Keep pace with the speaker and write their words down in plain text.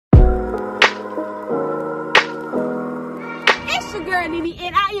girl Nene,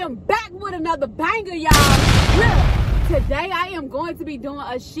 and I am back with another banger, y'all. Look, today I am going to be doing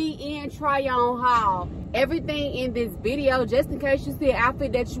a SHEIN try on haul. Everything in this video, just in case you see an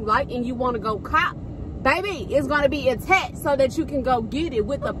outfit that you like and you want to go cop, baby, it's going to be attached so that you can go get it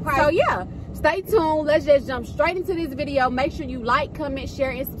with the price. So yeah, stay tuned. Let's just jump straight into this video. Make sure you like, comment, share,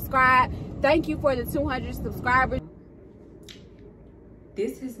 and subscribe. Thank you for the 200 subscribers.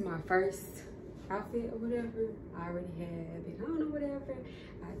 This is my first outfit or whatever. I already have it on or whatever.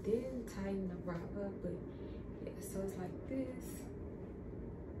 I didn't tighten the bra up, but yeah, so it's like this.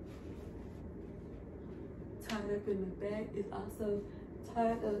 Tied up in the back. It's also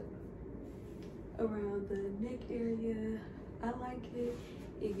tied up around the neck area. I like it.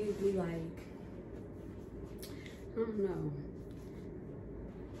 It gives me like, I don't know.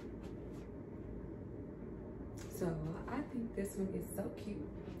 So I think this one is so cute.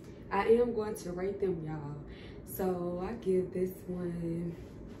 I am going to rate them, y'all. So I give this one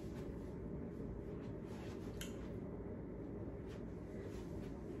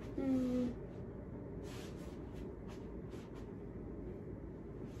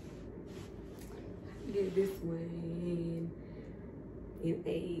give this one an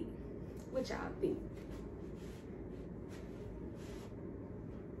 8. What y'all think?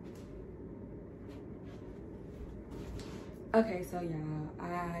 Okay, so y'all, I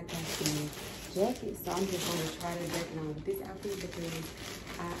got the jacket, so I'm just gonna try to jacket on with this outfit because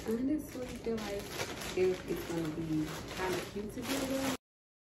I honestly feel like it's gonna be kind of cute together.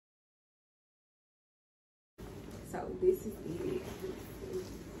 So this is it.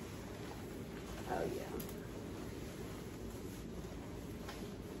 Oh yeah.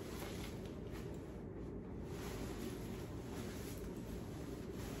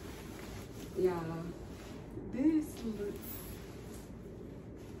 Y'all, this looks.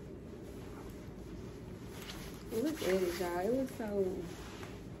 Look at it, y'all. It looks so.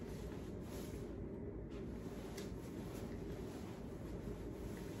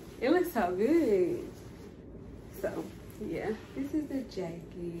 It looks so good. So yeah, this is the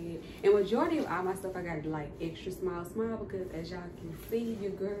jacket. And majority of all my stuff I got like extra small because as y'all can see,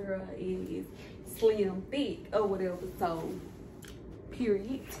 your girl is slim thick or whatever. So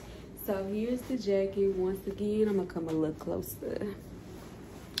period. So here's the jacket. Once again, I'm gonna come a little closer.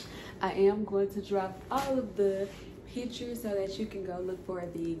 I am going to drop all of the pictures so that you can go look for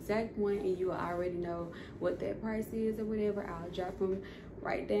the exact one and you will already know what that price is or whatever. I'll drop them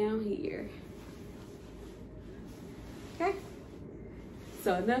right down here. Okay?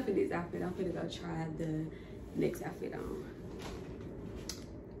 So enough of this outfit. I'm gonna go try the next outfit on.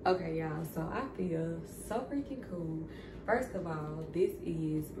 Okay, y'all. So I feel so freaking cool. First of all, this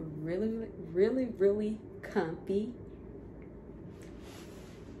is really comfy.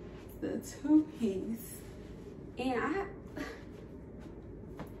 The 2-piece, and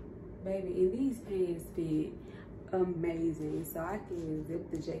baby, and these pants fit amazing. So I can zip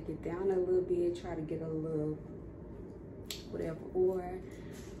the jacket down a little bit, try to get a little whatever, or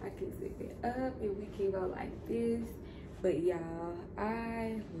I can zip it up and we can go like this. But y'all,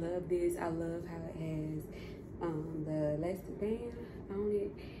 I love this. I love how it has the elastic band on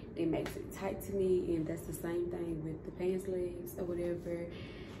it. It makes it tight to me, and that's the same thing with the pants legs or whatever.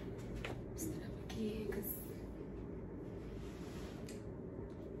 Cause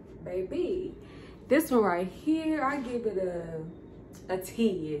baby, this one right here, I give it a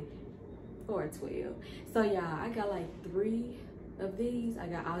 10 or a 12. So y'all, I got like 3 of these. I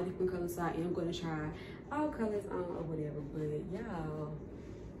got all different colors, so I am gonna try all colors on or whatever. But y'all,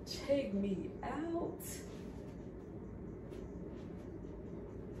 check me out.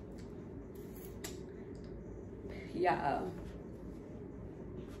 Y'all,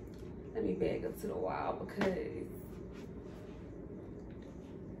 let me back up to the wall because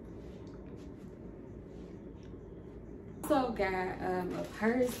also got a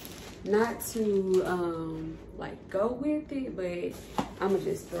purse, not to like go with it, but I'ma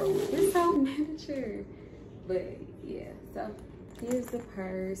just throw it. It's so miniature, but yeah. So here's the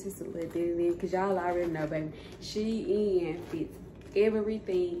purse. It's a little bitty because y'all already know, baby, SHEIN fits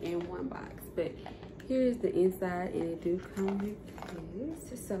everything in one box. But here's the inside, and it do come with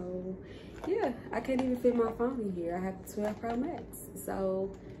this. So yeah, I can't even fit my phone in here. I have the 12 Pro Max.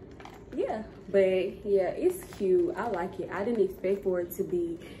 So yeah, but yeah, it's cute. I like it. I didn't expect for it to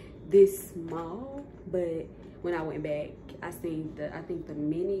be this small, but when I went back, I seen I think the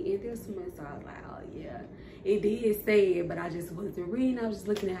mini in this one, so I was like, oh yeah, it did say it, but I just wasn't reading. I was just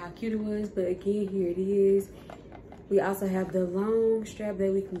looking at how cute it was. But again, here it is. We also have the long strap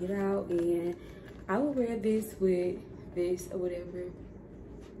that we can get out, and I would wear this with this or whatever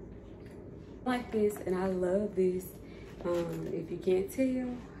like this. And I love this If you can't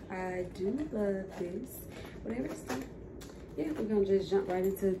tell, I do love this. Whatever it's done. Yeah, we're gonna just jump right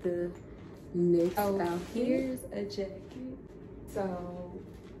into the next outfit. Here's a jacket. So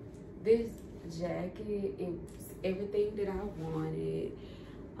this jacket is everything that I wanted.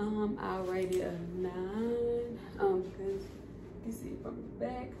 I'll rate it a 9. Because you see from the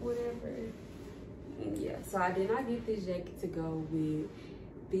back, whatever. And yeah, so I did not get this jacket to go with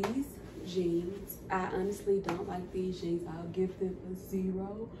these jeans. I honestly don't like these jeans. I'll give them a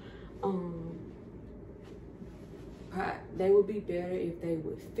 0. They would be better if they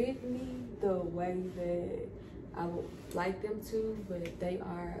would fit me the way that I would like them to, but they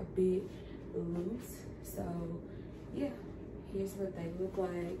are a bit loose. So yeah, here's what they look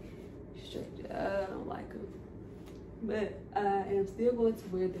like. Straight, I don't like them, but I am still going to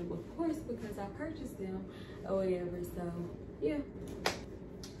wear them, of course, because I purchased them or whatever. So yeah.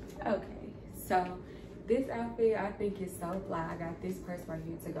 Okay, so this outfit I think is so fly. I got this purse right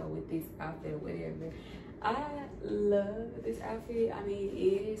here to go with this outfit, whatever. I love this outfit. I mean,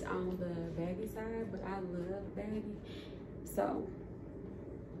 it is on the baggy side, but I love baggy. So,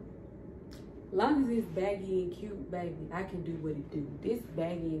 long as it's baggy and cute, baby, I can do what it do. This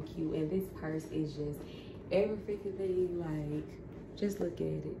baggy and cute, and this purse is just every freaking thing. Like, just look at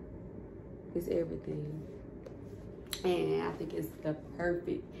it. It's everything. And I think it's the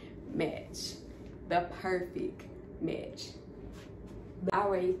perfect match. The perfect match. I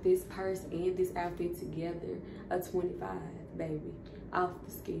rate this purse and this outfit together a 25, baby, off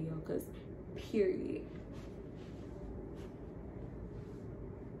the scale, because period.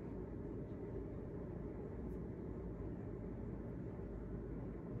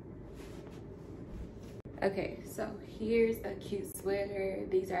 Okay, so here's a cute sweater.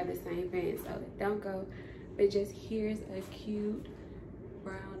 These are the same pants, so they don't go, but just here's a cute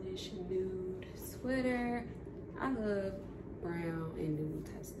brownish nude sweater. I love brown and nude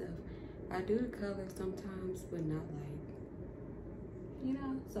type stuff. I do the color sometimes, but not like, you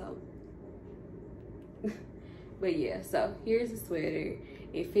know, so. But yeah, so here's a sweater.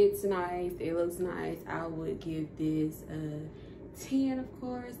 It fits nice, it looks nice. I would give this a 10, of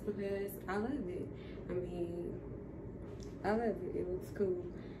course, because I love it. I mean, I love it. It looks cool.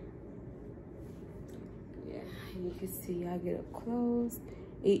 Yeah, you can see I get up close.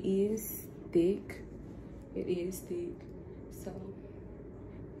 It is thick. It is thick. So,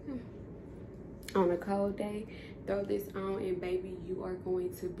 on a cold day, throw this on and baby, you are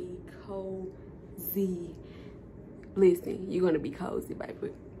going to be cozy. Listen, you're going to be cozy,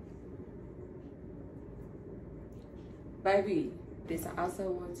 baby. Baby, this I also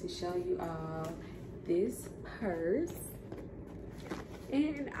want to show you all this purse.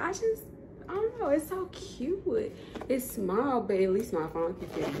 And I don't know, it's so cute. It's small, but at least my phone can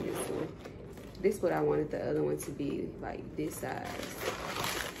fit in this one. This is what I wanted the other one to be, like this size.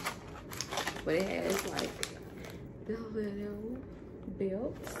 But it has like the little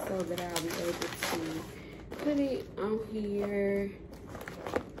belt so that I'll be able to put it on here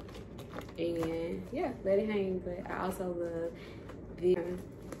and yeah, let it hang. But I also love the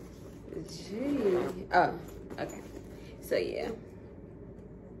oh, okay. So yeah.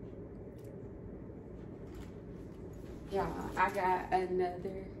 Y'all, I got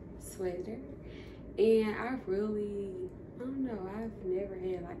another sweater. And I don't know, I've never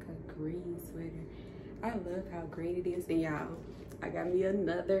had like a green sweater. I love how green it is. And y'all, I got me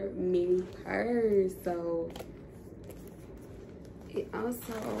another mini purse. So it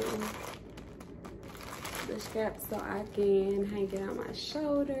also, the strap so I can hang it on my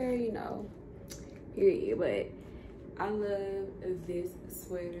shoulder, you know, period. But I love this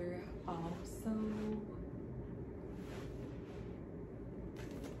sweater also.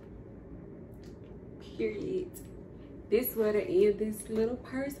 Period. This sweater and this little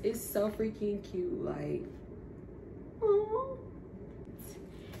purse is so freaking cute. Like, aww.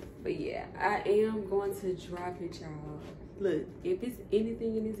 But yeah, I am going to drop it, y'all. Look, if it's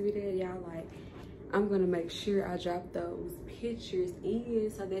anything in this video y'all like, I'm gonna make sure I drop those pictures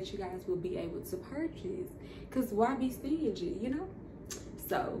in so that you guys will be able to purchase. Cause why be stingy, you know?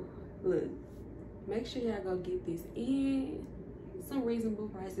 So look, make sure y'all go get this in some reasonable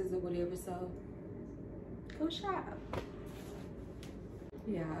prices or whatever. So go shop.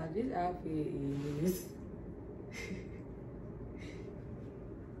 Yeah, this outfit is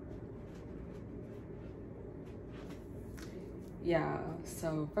y'all,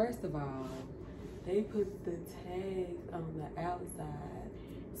 so first of all, they put the tags on the outside.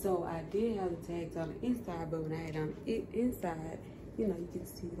 So I did have the tags on the inside, but when I had on it inside, you know, you can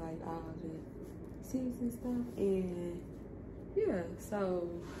see like all the seams and stuff. And yeah, so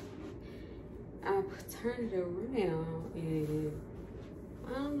I turned it around and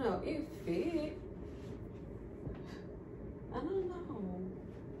I don't know, it fit. I don't know.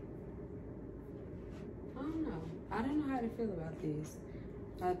 I don't know how to feel about this.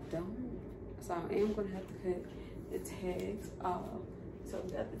 I don't. So I am gonna have to cut the tags off. So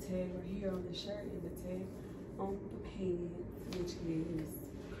we got the tag right here on the shirt and the tag on the pants, which is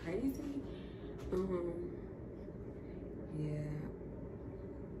crazy. Yeah.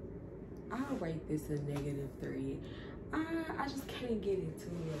 I'll rate this a -3. I just can't get into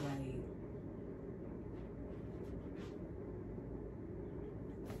it. Like,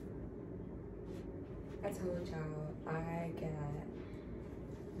 I told y'all I got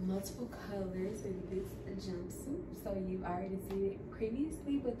multiple colors in this jumpsuit. So you've already seen it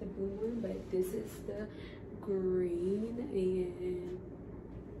previously with the blue one, but this is the green, and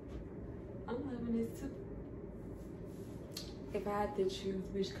I'm loving this too. If I had to choose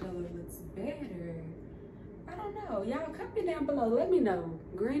which color looks better, I don't know. Y'all comment down below, let me know,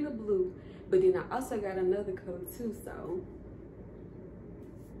 green or blue. But then I also got another color too, so.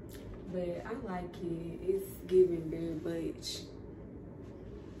 But I like it. It's giving very much.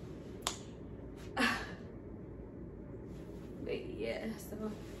 But yeah,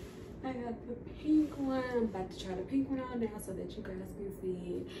 so I got the pink one. I'm about to try the pink one on now so that you guys can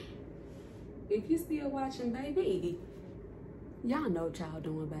see it. If you still watching, baby, y'all know what y'all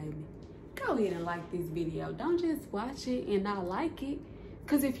doing, baby. Go ahead and like this video. Don't just watch it and not like it.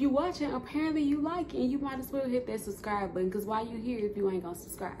 Because if you watch it, apparently you like it, and you might as well hit that subscribe button. Because why you here if you ain't gonna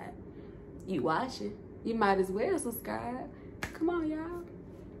subscribe? You watching, you might as well subscribe. Come on, y'all.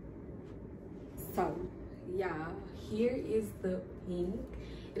 So, y'all, here is the pink.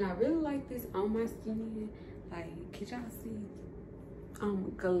 And I really like this on my skin. Like, can y'all see?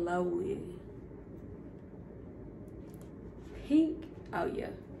 I'm glowing. Pink, oh yeah.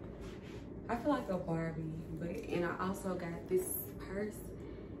 I feel like a Barbie, and I also got this purse.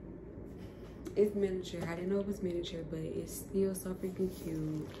 It's miniature. I didn't know it was miniature, but it's still so freaking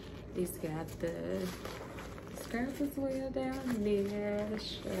cute. It's got the skirt as well down there, the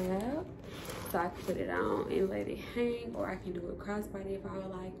strap. So I can put it on and let it hang, or I can do a crossbody if I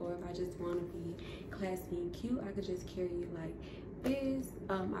would like, or if I just want to be classy and cute, I could just carry it like this.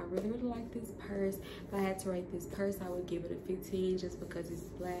 I really like this purse. If I had to rate this purse, I would give it a 15 just because it's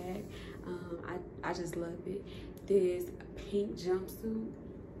black. I just love it. This pink jumpsuit,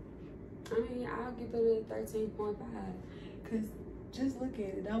 I mean, I'll give it a 13.5 because just look at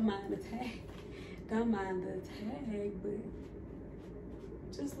it. Don't mind the tag. Don't mind the tag, but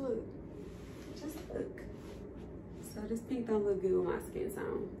just look. Just look. So this pink don't look good with my skin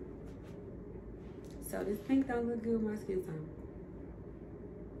tone. So this pink don't look good with my skin tone.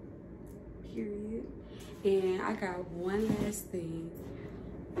 Period. And I got one last thing.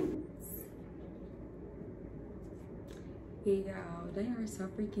 And y'all, they are so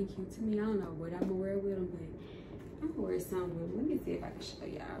freaking cute to me. I don't know what I'm gonna wear with them, but I'm gonna wear some with them. Let me see if I can show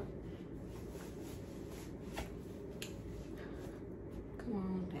y'all. Come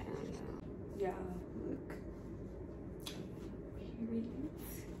on down, y'all. Y'all, look. Period.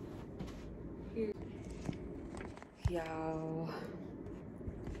 Here. Y'all.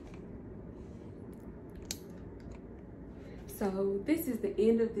 So this is the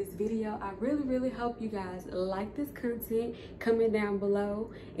end of this video. I really hope you guys like this content. Comment down below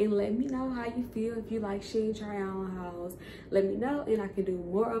and let me know how you feel. If you like SHEIN try on hauls, let me know, and I can do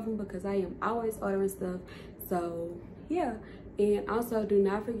more of them because I am always ordering stuff. So yeah, and also do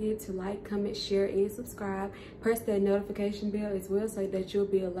not forget to like, comment, share, and subscribe. Press that notification bell as well so that you'll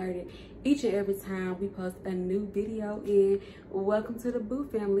be alerted each and every time we post a new video. And welcome to the Boo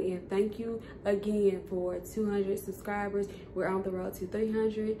family, and thank you again for 200 subscribers. We're on the road to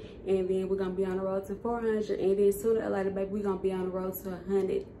 300, and then we're gonna be on the road to 400, and then sooner or later, baby, we're gonna be on the road to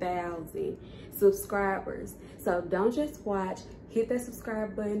 100,000 subscribers. So don't just watch. Hit that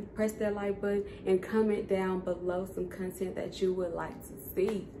subscribe button, press that like button, and comment down below some content that you would like to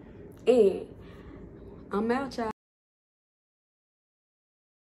see. And I'm out, y'all.